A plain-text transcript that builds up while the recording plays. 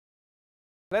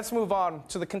Let's move on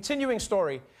to the continuing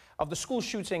story of the school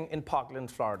shooting in Parkland,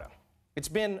 Florida. It's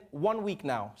been 1 week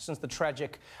now since the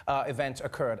tragic event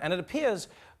occurred, and it appears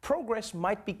progress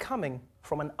might be coming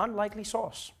from an unlikely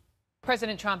source.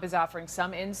 President Trump is offering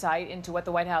some insight into what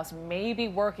the White House may be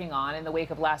working on in the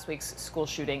wake of last week's school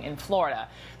shooting in Florida.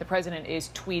 The president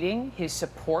is tweeting his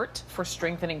support for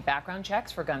strengthening background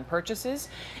checks for gun purchases,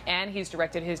 and he's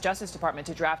directed his Justice Department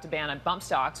to draft a ban on bump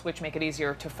stocks, which make it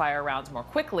easier to fire rounds more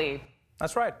quickly.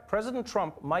 That's right. President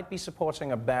Trump might be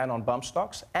supporting a ban on bump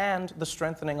stocks and the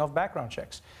strengthening of background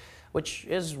checks, which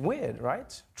is weird,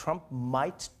 right? Trump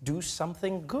might do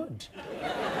something good.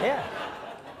 Yeah.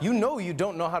 You know you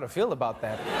don't know how to feel about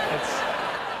that.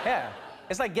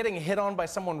 It's like getting hit on by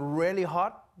someone really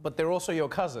hot, but they're also your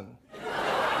cousin.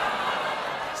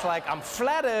 It's like, I'm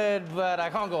flattered, but I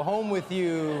can't go home with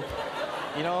you.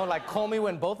 You know, like, call me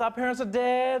when both our parents are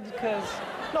dead,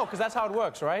 because that's how it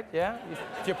works, right? Yeah?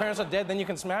 If your parents are dead, then you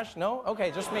can smash? No?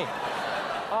 Okay, just me.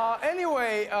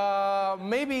 Anyway,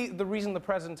 maybe the reason the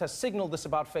president has signaled this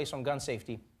about-face on gun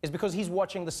safety is because he's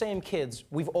watching the same kids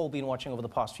we've all been watching over the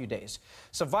past few days.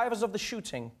 Survivors of the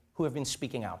shooting who have been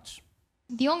speaking out.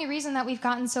 The only reason that we've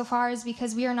gotten so far is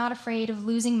because we are not afraid of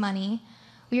losing money.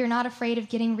 We are not afraid of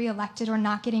getting reelected or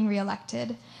not getting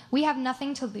reelected. We have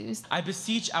nothing to lose. I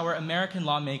beseech our American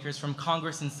lawmakers from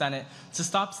Congress and Senate to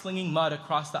stop slinging mud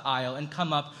across the aisle and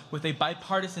come up with a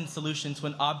bipartisan solution to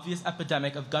an obvious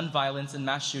epidemic of gun violence and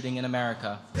mass shooting in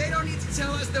America. They don't need to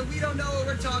tell us that we don't know what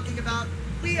we're talking about.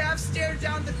 We have stared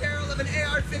down the barrel of an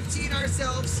AR-15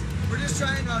 ourselves. We're just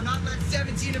trying to not let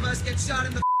 17 of us get shot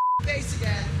in the face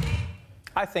again.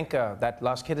 I think that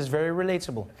last kid is very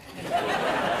relatable.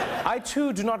 I,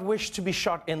 too, do not wish to be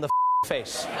shot in the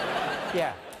face.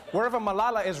 Yeah. Wherever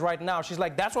Malala is right now, she's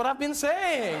like, that's what I've been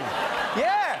saying.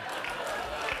 Yeah.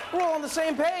 We're all on the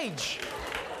same page.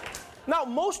 Now,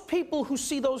 most people who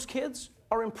see those kids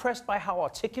are impressed by how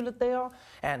articulate they are,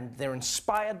 and they're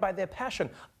inspired by their passion.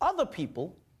 Other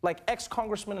people, like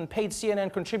ex-congressman and paid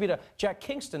CNN contributor Jack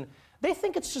Kingston, they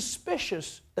think it's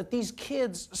suspicious that these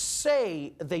kids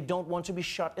say they don't want to be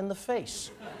shot in the face.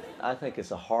 I think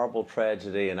it's a horrible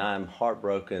tragedy, and I'm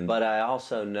heartbroken. But I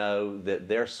also know that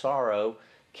their sorrow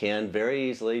can very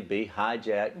easily be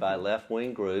hijacked by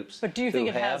left-wing groups but do you think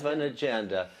who have an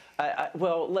agenda.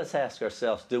 Well, let's ask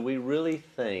ourselves, do we really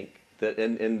think that,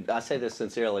 and I say this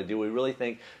sincerely, do we really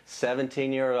think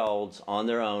 17-year-olds on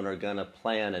their own are going to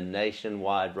plan a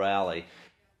nationwide rally?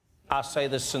 I say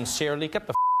this sincerely. Get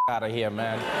the out of here,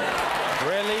 man.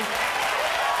 Really?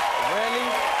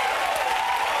 Really?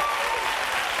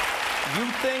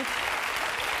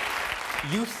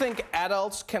 You think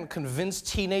adults can convince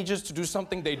teenagers to do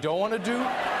something they don't want to do?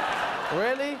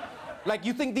 Really? Like,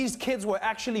 you think these kids were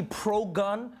actually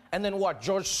pro-gun, and then what,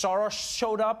 George Soros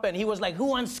showed up and he was like, who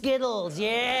wants Skittles?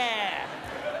 Yeah!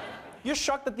 You're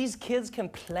shocked that these kids can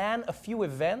plan a few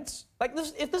events? Like,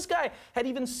 if this guy had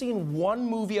even seen one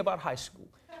movie about high school,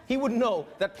 he would know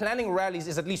that planning rallies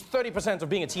is at least 30% of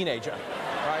being a teenager,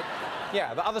 right?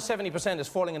 Yeah, the other 70% is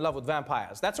falling in love with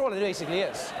vampires. That's all it basically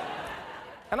is.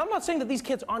 And I'm not saying that these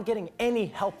kids aren't getting any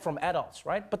help from adults,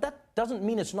 right? But that doesn't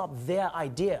mean it's not their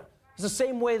idea. It's the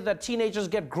same way that teenagers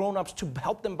get grown-ups to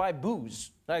help them buy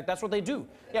booze. Like, that's what they do.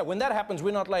 Yeah, when that happens,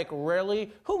 we're not like,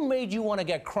 really? Who made you want to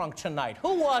get crunk tonight?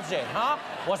 Who was it, huh?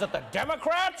 Was it the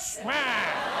Democrats?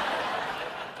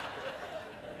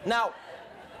 Now,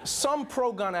 some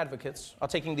pro-gun advocates are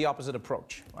taking the opposite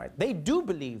approach, right? They do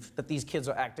believe that these kids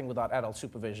are acting without adult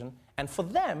supervision, and for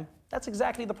them, that's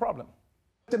exactly the problem.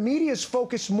 The media is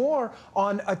focused more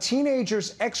on a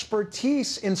teenager's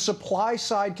expertise in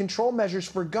supply-side control measures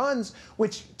for guns,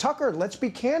 which, Tucker, let's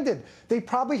be candid, they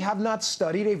probably have not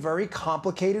studied a very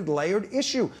complicated, layered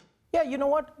issue. Yeah, you know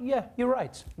what? Yeah, you're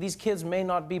right. These kids may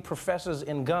not be professors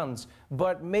in guns,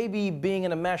 but maybe being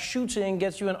in a mass shooting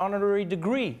gets you an honorary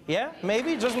degree. Yeah?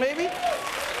 Maybe? Just maybe?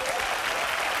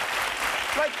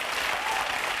 Like,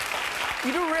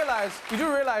 you do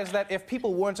realize that if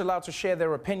people weren't allowed to share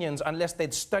their opinions unless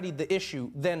they'd studied the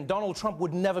issue, then Donald Trump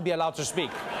would never be allowed to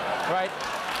speak, right?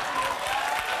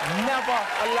 Never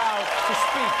allowed to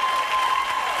speak.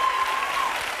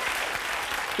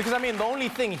 Because, I mean, the only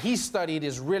thing he studied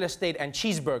is real estate and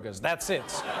cheeseburgers. That's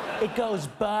it. It goes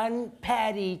bun,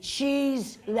 patty,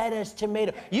 cheese, lettuce,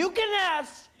 tomato. You can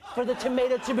ask for the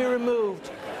tomato to be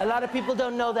removed. A lot of people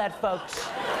don't know that, folks.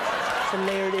 It's a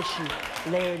layered issue.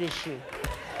 Layered issue.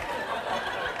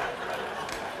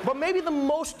 But maybe the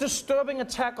most disturbing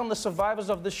attack on the survivors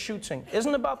of this shooting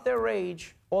isn't about their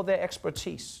age or their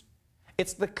expertise.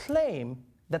 It's the claim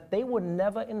that they were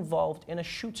never involved in a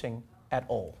shooting at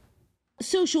all.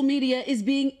 Social media is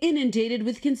being inundated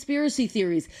with conspiracy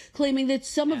theories, claiming that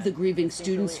some of the grieving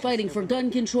students fighting for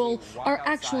gun control are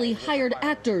actually hired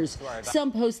actors.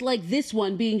 Some posts like this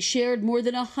one being shared more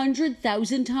than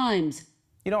 100,000 times.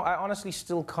 You know, I honestly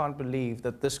still can't believe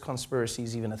that this conspiracy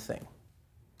is even a thing.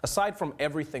 Aside from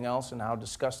everything else and how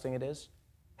disgusting it is,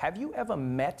 have you ever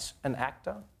met an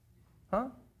actor? Huh?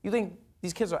 You think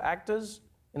these kids are actors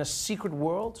in a secret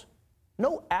world?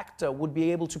 No actor would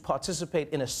be able to participate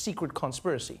in a secret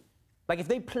conspiracy. Like if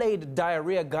they played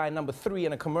diarrhea guy number 3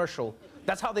 in a commercial,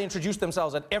 that's how they introduce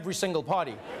themselves at every single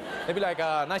party. They'd be like,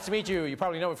 nice to meet you. You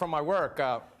probably know me from my work.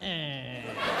 Yeah,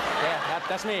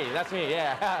 that's me,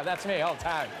 yeah, that's me all the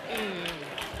time.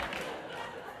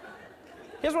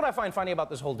 Here's what I find funny about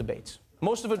this whole debate.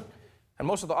 Most of it, and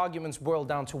most of the arguments boil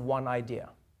down to one idea.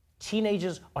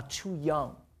 Teenagers are too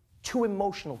young, too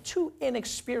emotional, too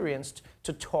inexperienced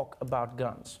to talk about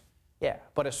guns. Yeah,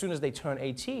 but as soon as they turn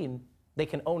 18, they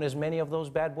can own as many of those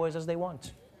bad boys as they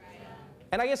want.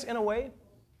 And I guess, in a way,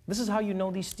 this is how you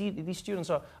know these students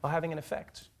are having an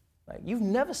effect. Like, you've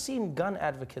never seen gun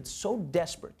advocates so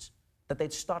desperate that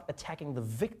they'd start attacking the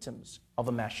victims of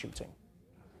a mass shooting.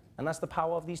 And that's the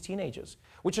power of these teenagers,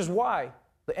 which is why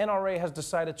the NRA has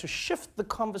decided to shift the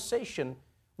conversation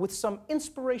with some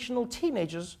inspirational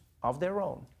teenagers of their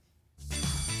own.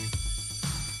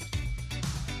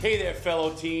 Hey there,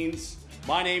 fellow teens.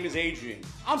 My name is Adrian.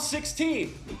 I'm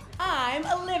 16. I'm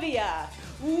Olivia.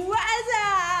 What's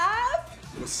up?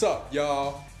 What's up,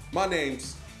 y'all? My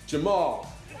name's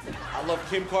Jamal. I love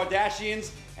Kim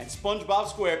Kardashians and SpongeBob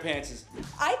SquarePants.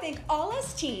 I think all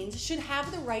us teens should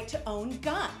have the right to own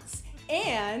guns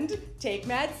and take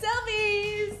mad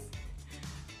selfies.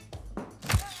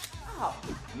 Oh,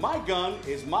 my gun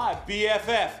is my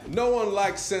BFF. No one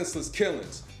likes senseless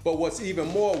killings, but what's even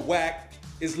more whack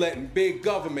is letting big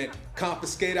government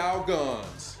confiscate our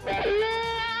guns.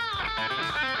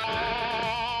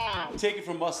 Take it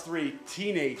from us 3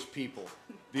 teenage people.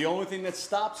 The only thing that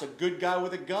stops a good guy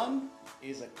with a gun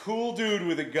is a cool dude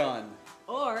with a gun.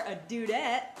 Or a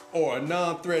dudette. Or a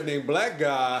non-threatening black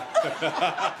guy.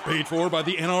 Paid for by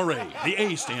the NRA. The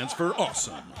A stands for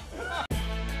awesome.